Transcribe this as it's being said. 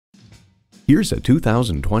Here's a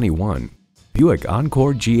 2021 Buick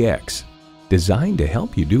Encore GX, designed to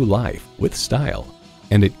help you do life with style.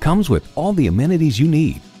 And it comes with all the amenities you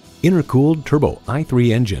need: intercooled turbo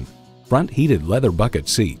i3 engine, front heated leather bucket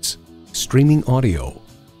seats, streaming audio,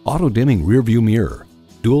 auto-dimming rearview mirror,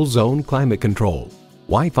 dual zone climate control,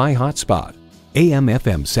 Wi-Fi hotspot,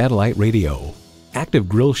 AM/FM satellite radio, active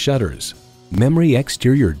grille shutters, memory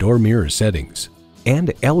exterior door mirror settings,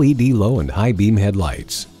 and LED low and high beam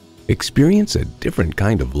headlights. Experience a different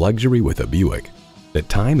kind of luxury with a Buick. The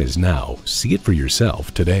time is now. See it for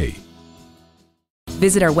yourself today.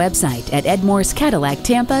 Visit our website at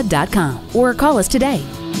edmorsecadillactampa.com or call us today.